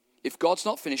 If God's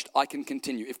not finished, I can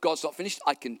continue. If God's not finished,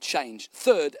 I can change.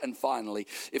 Third and finally,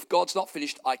 if God's not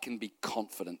finished, I can be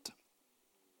confident.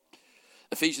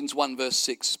 Ephesians 1 verse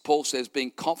 6, Paul says, being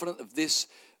confident of this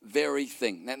very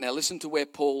thing. Now listen to where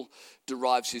Paul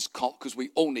derives his confidence, because we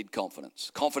all need confidence.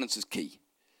 Confidence is key.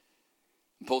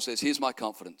 And Paul says, here's my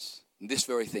confidence in this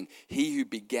very thing. He who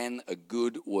began a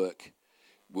good work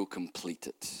will complete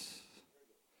it.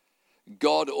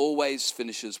 God always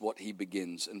finishes what he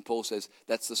begins. And Paul says,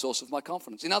 that's the source of my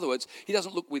confidence. In other words, he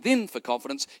doesn't look within for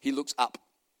confidence, he looks up.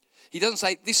 He doesn't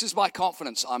say, this is my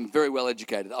confidence. I'm very well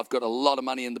educated. I've got a lot of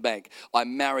money in the bank.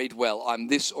 I'm married well. I'm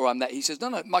this or I'm that. He says,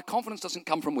 no, my confidence doesn't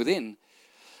come from within.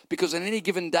 Because on any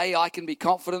given day, I can be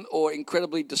confident or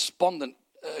incredibly despondent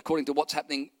according to what's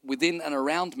happening within and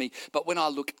around me. But when I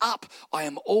look up, I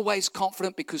am always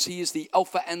confident because he is the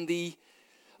Alpha and the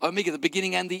Omega, the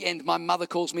beginning and the end. My mother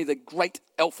calls me the great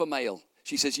alpha male.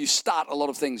 She says, you start a lot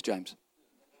of things, James.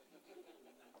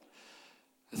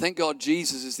 Thank God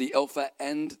Jesus is the Alpha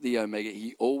and the Omega.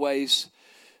 He always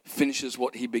finishes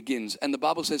what he begins. And the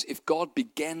Bible says, if God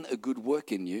began a good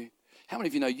work in you, how many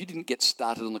of you know you didn't get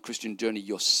started on the Christian journey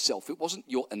yourself? It wasn't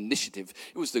your initiative.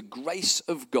 It was the grace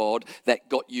of God that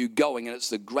got you going. And it's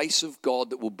the grace of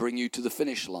God that will bring you to the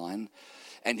finish line.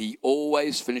 And he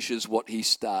always finishes what he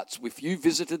starts. If you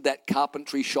visited that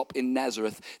carpentry shop in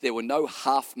Nazareth, there were no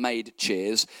half-made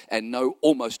chairs and no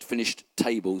almost finished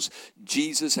tables.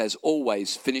 Jesus has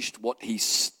always finished what he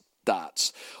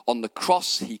starts. On the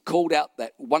cross, he called out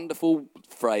that wonderful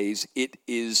phrase, it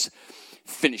is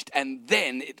finished. And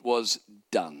then it was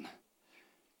done.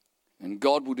 And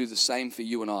God will do the same for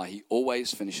you and I. He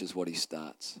always finishes what he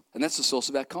starts. And that's the source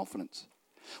of our confidence.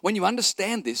 When you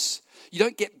understand this, you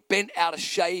don't get bent out of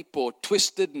shape or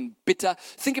twisted and bitter.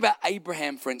 Think about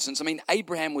Abraham, for instance. I mean,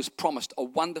 Abraham was promised a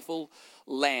wonderful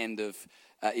land of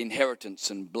inheritance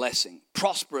and blessing,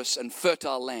 prosperous and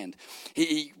fertile land.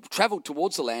 He traveled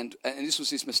towards the land, and this was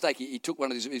his mistake. He took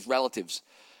one of his relatives.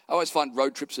 I always find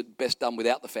road trips are best done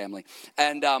without the family.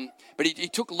 And but he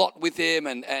took Lot with him,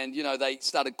 and you know, they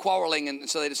started quarreling, and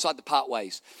so they decided to part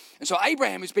ways. And so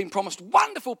Abraham, who's been promised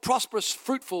wonderful, prosperous,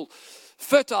 fruitful,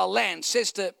 fertile land,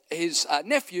 says to his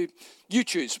nephew, you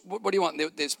choose. What do you want?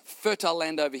 There's fertile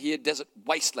land over here, desert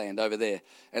wasteland over there.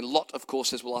 And Lot, of course,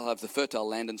 says, well, I'll have the fertile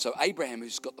land. And so Abraham,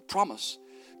 who's got the promise,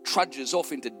 trudges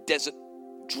off into desert,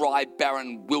 dry,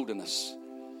 barren wilderness.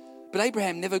 But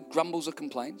Abraham never grumbles or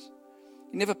complains.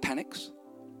 He never panics.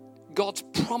 God's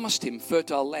promised him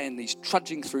fertile land. He's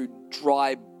trudging through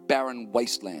dry, barren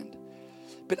wasteland.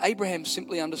 But Abraham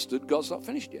simply understood God's not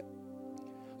finished yet.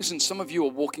 Listen, some of you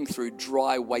are walking through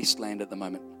dry wasteland at the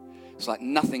moment. It's like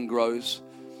nothing grows,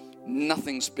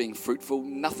 nothing's being fruitful,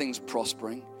 nothing's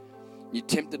prospering. You're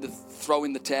tempted to throw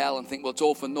in the towel and think, well, it's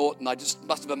all for naught, and I just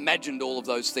must have imagined all of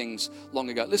those things long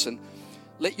ago. Listen,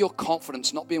 let your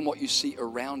confidence not be in what you see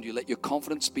around you. Let your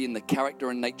confidence be in the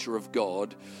character and nature of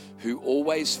God, who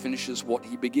always finishes what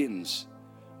he begins.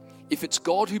 If it's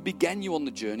God who began you on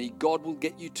the journey, God will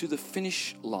get you to the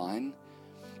finish line.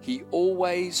 He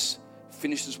always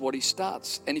finishes what he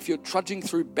starts. And if you're trudging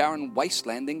through barren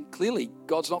wasteland, then clearly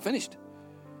God's not finished.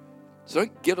 So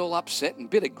don't get all upset and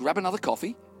bitter. Grab another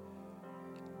coffee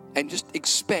and just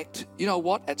expect, you know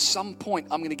what, at some point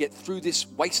I'm going to get through this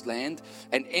wasteland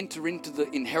and enter into the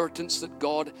inheritance that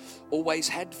God always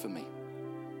had for me.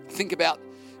 Think about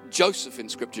Joseph in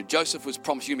Scripture. Joseph was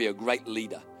promised, you're going to be a great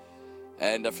leader.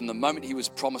 And from the moment he was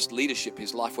promised leadership,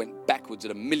 his life went backwards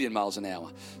at 1,000,000 miles an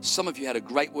hour. Some of you had a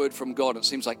great word from God, and it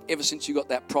seems like ever since you got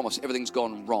that promise, everything's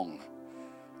gone wrong.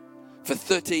 For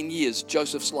 13 years,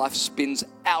 Joseph's life spins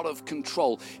out of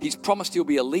control. He's promised he'll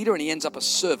be a leader, and he ends up a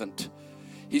servant.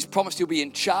 He's promised he'll be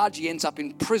in charge. He ends up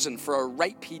in prison for a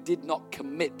rape he did not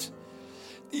commit.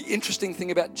 The interesting thing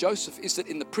about Joseph is that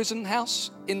in the prison house,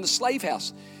 in the slave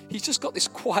house, he's just got this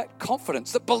quiet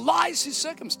confidence that belies his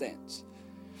circumstance.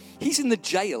 He's in the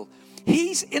jail.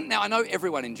 Now I know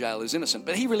everyone in jail is innocent,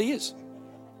 but he really is.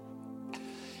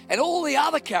 And all the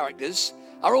other characters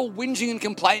are all whinging and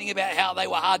complaining about how they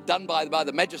were hard done by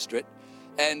the magistrate.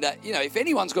 And, if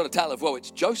anyone's got a tale of woe,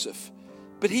 it's Joseph.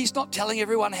 But he's not telling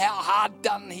everyone how hard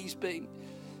done he's been.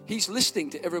 He's listening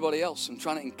to everybody else and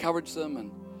trying to encourage them.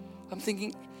 And I'm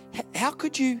thinking, how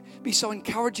could you be so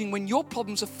encouraging when your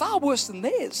problems are far worse than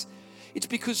theirs? It's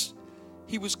because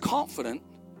he was confident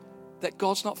that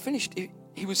God's not finished.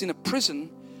 He was in a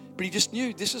prison, but he just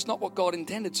knew this is not what God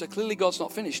intended. So clearly God's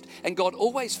not finished. And God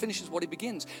always finishes what he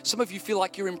begins. Some of you feel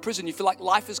like you're in prison. You feel like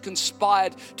life has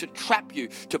conspired to trap you,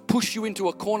 to push you into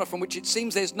a corner from which it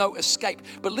seems there's no escape.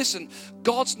 But listen,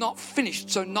 God's not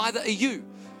finished, so neither are you.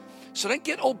 So don't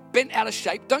get all bent out of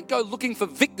shape. Don't go looking for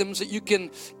victims that you can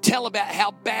tell about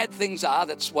how bad things are.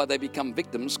 That's why they become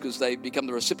victims, because they become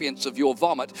the recipients of your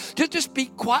vomit. Just be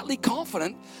quietly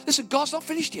confident. Listen, God's not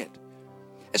finished yet.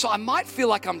 And so I might feel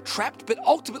like I'm trapped, but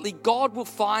ultimately God will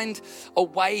find a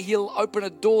way. He'll open a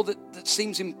door that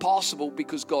seems impossible,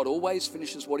 because God always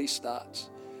finishes what he starts.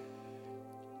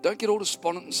 Don't get all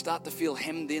despondent and start to feel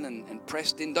hemmed in and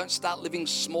pressed in. Don't start living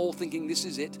small thinking this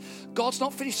is it. God's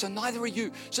not finished, so neither are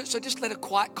you. So just let a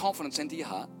quiet confidence enter your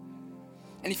heart.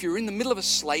 And if you're in the middle of a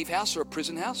slave house or a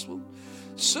prison house, well,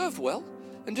 serve well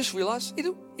and just realize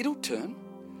it'll turn.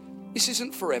 This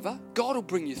isn't forever. God will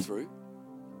bring you through.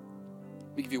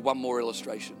 Let me give you one more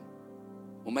illustration,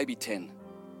 or maybe 10.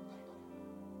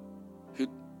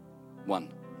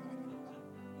 One.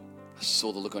 I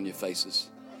saw the look on your faces.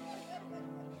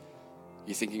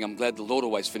 You're thinking, I'm glad the Lord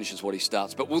always finishes what he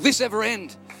starts, but will this ever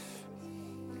end?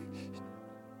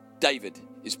 David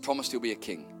is promised he'll be a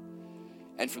king.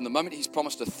 And from the moment he's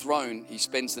promised a throne, he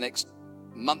spends the next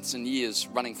months and years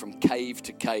running from cave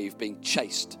to cave, being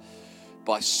chased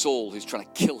by Saul, who's trying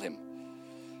to kill him.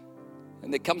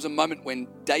 And there comes a moment when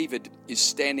David is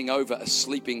standing over a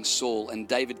sleeping Saul, and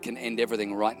David can end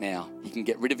everything right now. He can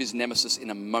get rid of his nemesis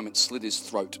in a moment, slit his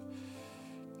throat.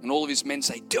 And all of his men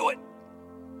say, do it.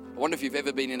 I wonder if you've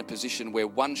ever been in a position where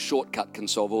one shortcut can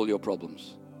solve all your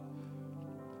problems.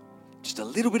 Just a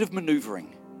little bit of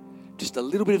maneuvering, just a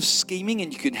little bit of scheming,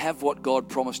 and you can have what God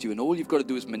promised you. And all you've got to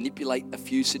do is manipulate a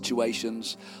few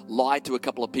situations, lie to a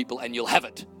couple of people, and you'll have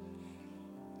it.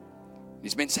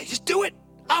 His men say, just do it.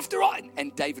 After all,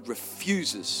 and David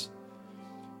refuses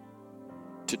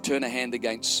to turn a hand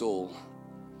against Saul,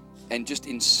 and just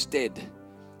instead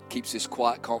keeps this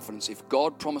quiet confidence. If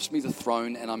God promised me the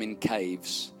throne and I'm in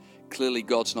caves, clearly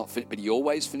God's not fit, but he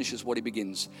always finishes what he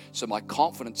begins. So my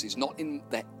confidence is not in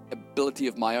the ability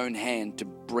of my own hand to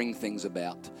bring things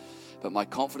about, but my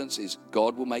confidence is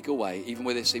God will make a way, even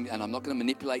where there seems, and I'm not going to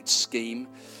manipulate, scheme,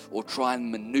 or try and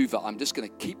maneuver. I'm just going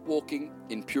to keep walking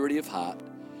in purity of heart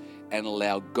and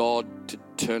allow God to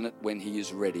turn it when he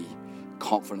is ready,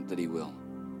 confident that he will.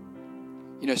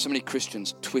 You know, so many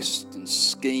Christians twist and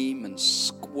scheme and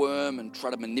squirm and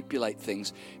try to manipulate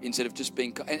things instead of just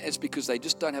being, and it's because they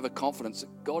just don't have a confidence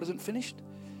that God isn't finished.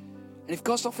 And if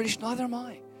God's not finished, neither am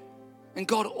I. And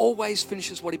God always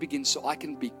finishes what he begins, so I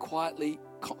can be quietly,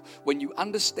 when you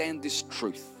understand this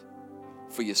truth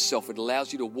for yourself, it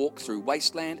allows you to walk through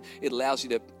wasteland. It allows you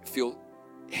to feel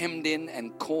hemmed in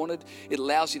and cornered. It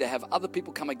allows you to have other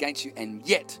people come against you, and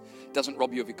yet doesn't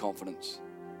rob you of your confidence.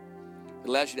 It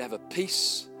allows you to have a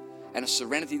peace and a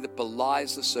serenity that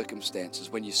belies the circumstances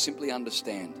when you simply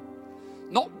understand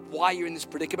not why you're in this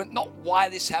predicament, not why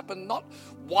this happened, not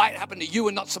why it happened to you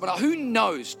and not someone else. Who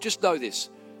knows? Just know this: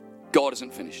 God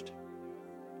isn't finished.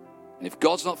 And if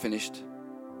God's not finished,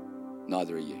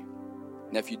 neither are you.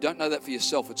 Now, if you don't know that for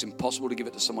yourself, it's impossible to give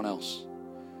it to someone else.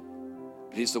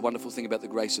 But here's the wonderful thing about the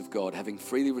grace of God. Having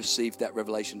freely received that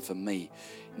revelation for me,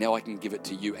 now I can give it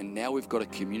to you. And now we've got a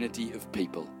community of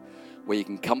people where you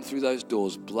can come through those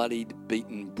doors bloodied,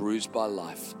 beaten, bruised by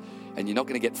life. And you're not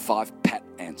going to get 5 pat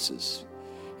answers.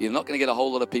 You're not going to get a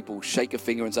whole lot of people shake a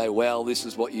finger and say, well, this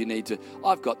is what you need to.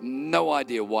 I've got no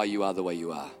idea why you are the way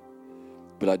you are.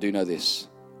 But I do know this: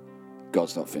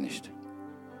 God's not finished.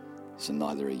 So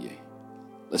neither are you.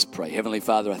 Let's pray. Heavenly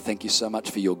Father, I thank you so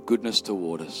much for your goodness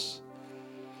toward us.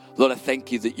 Lord, I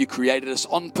thank you that you created us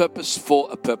on purpose for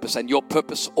a purpose, and your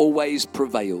purpose always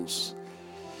prevails.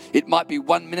 It might be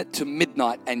 1 minute to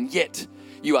midnight, and yet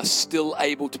you are still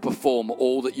able to perform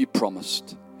all that you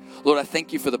promised. Lord, I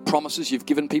thank you for the promises you've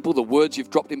given people, the words you've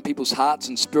dropped in people's hearts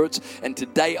and spirits. And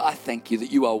today I thank you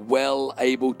that you are well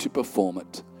able to perform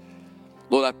it.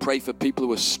 Lord, I pray for people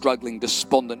who are struggling,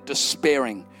 despondent,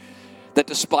 despairing, that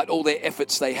despite all their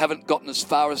efforts, they haven't gotten as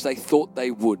far as they thought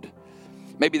they would.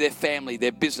 Maybe their family,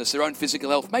 their business, their own physical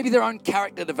health, maybe their own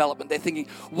character development. They're thinking,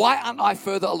 why aren't I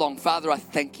further along? Father, I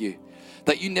thank you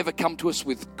that you never come to us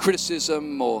with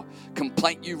criticism or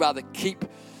complaint. You rather keep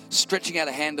stretching out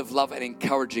a hand of love and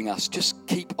encouraging us. Just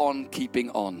keep on keeping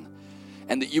on.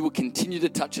 And that you will continue to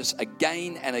touch us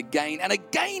again and again and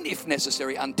again if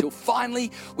necessary, until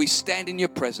finally we stand in your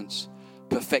presence,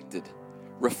 perfected,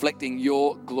 reflecting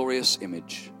your glorious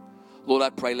image. Lord, I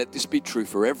pray, let this be true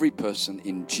for every person.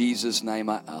 In Jesus' name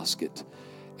I ask it.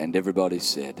 And everybody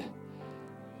said,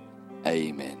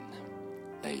 amen.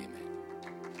 Amen.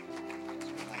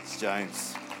 Thanks,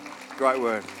 James. Great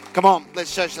word. Come on,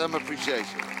 let's show some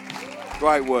appreciation.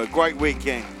 Great word, great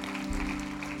weekend.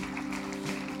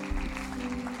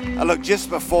 Look,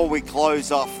 just before we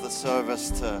close off the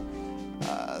service,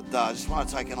 I just want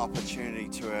to take an opportunity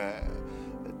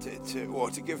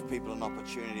to give people an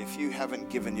opportunity. If you haven't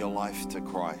given your life to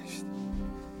Christ,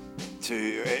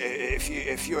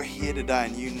 if you're here today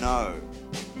and you know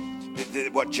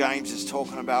what James is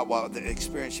talking about, what the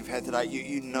experience you've had today,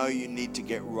 you know you need to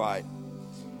get right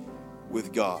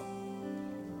with God.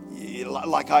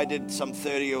 Like I did some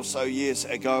 30 or so years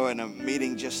ago in a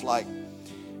meeting just like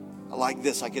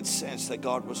this, I could sense that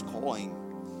God was calling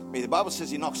me. The Bible says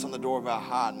he knocks on the door of our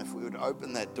heart, and if we would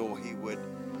open that door, he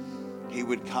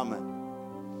would come in.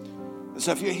 And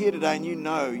so if you're here today and you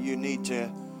know you need to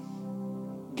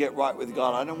get right with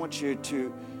God, I don't want you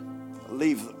to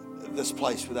leave this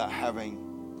place without having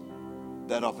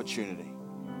that opportunity.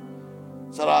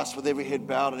 So I'd ask, with every head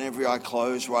bowed and every eye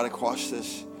closed, right across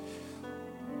this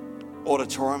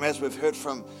auditorium, as we've heard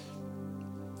from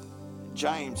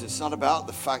James, it's not about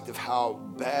the fact of how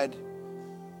bad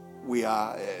we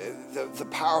are. The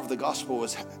power of the gospel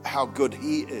is how good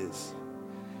he is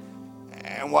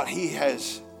and what he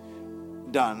has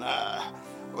done. I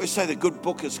always say the good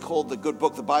book is called the good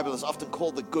book. The Bible is often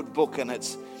called the good book, and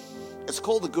it's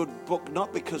called the good book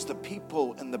not because the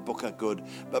people in the book are good,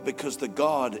 but because the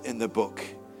God in the book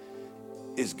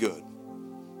is good.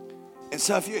 And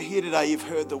so if you're here today, you've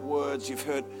heard the words, you've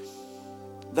heard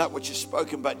that which is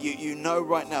spoken, but you know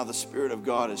right now the Spirit of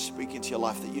God is speaking to your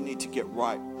life that you need to get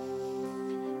right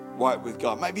with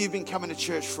God. Maybe you've been coming to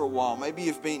church for a while. Maybe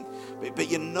you've been, but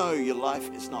you know your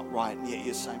life is not right, and yet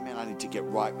you're saying, man, I need to get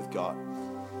right with God.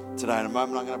 Today, in a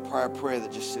moment, I'm going to pray a prayer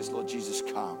that just says, Lord Jesus,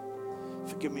 come.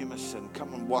 Forgive me of my sin.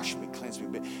 Come and wash me, cleanse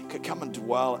me. Come and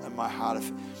dwell in my heart.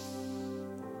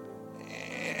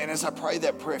 And as I pray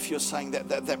that prayer, if you're saying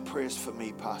that prayer is for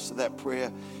me, Pastor, that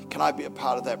prayer, can I be a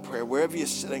part of that prayer? Wherever you're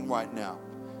sitting right now,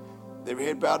 every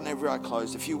head bowed and every eye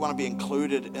closed, if you want to be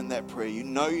included in that prayer, you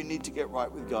know you need to get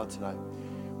right with God today.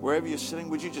 Wherever you're sitting,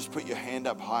 would you just put your hand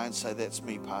up high and say, that's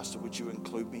me, Pastor. Would you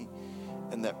include me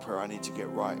in that prayer? I need to get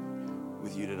right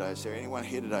with you today. Is there anyone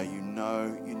here today you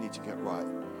know you need to get right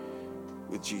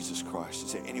with Jesus Christ?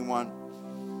 Is there anyone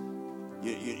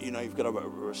you know you've got to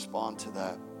respond to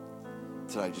that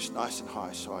today, just nice and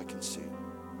high so I can see it?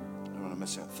 I don't want to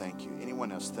miss out. Thank you.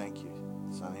 Anyone else? Thank you.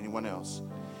 Son, anyone else?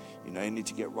 You know you need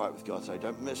to get right with God today.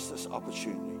 Don't miss this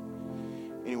opportunity.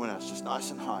 Anyone else? Just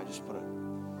nice and high. Just put it.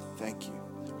 Thank you.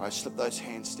 All right, slip those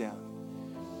hands down.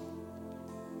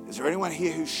 Is there anyone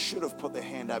here who should have put their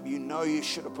hand up? You know you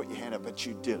should have put your hand up, but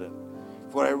you didn't.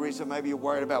 For whatever reason, maybe you're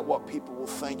worried about what people will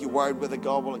think. You're worried whether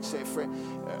God will accept for it.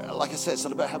 Like I said, it's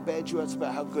not about how bad you are. It's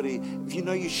about how good he is. If you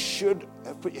know you should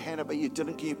have put your hand up, but you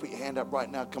didn't, can you put your hand up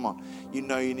right now? Come on. You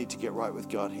know you need to get right with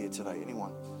God here today.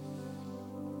 Anyone?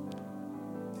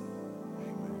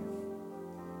 Amen.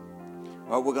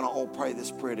 Well, we're going to all pray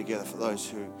this prayer together. For those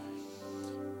who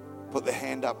put their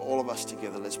hand up, all of us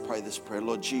together, let's pray this prayer.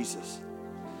 Lord Jesus,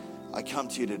 I come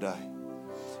to you today,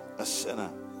 a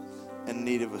sinner in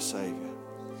need of a Savior.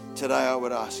 Today I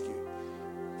would ask you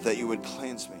that you would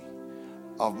cleanse me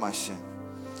of my sin.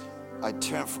 I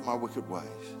turn from my wicked ways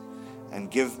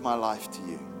and give my life to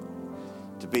you,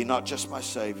 to be not just my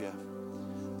Savior,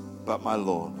 but my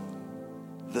Lord.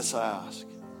 This I ask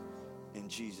in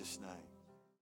Jesus' name.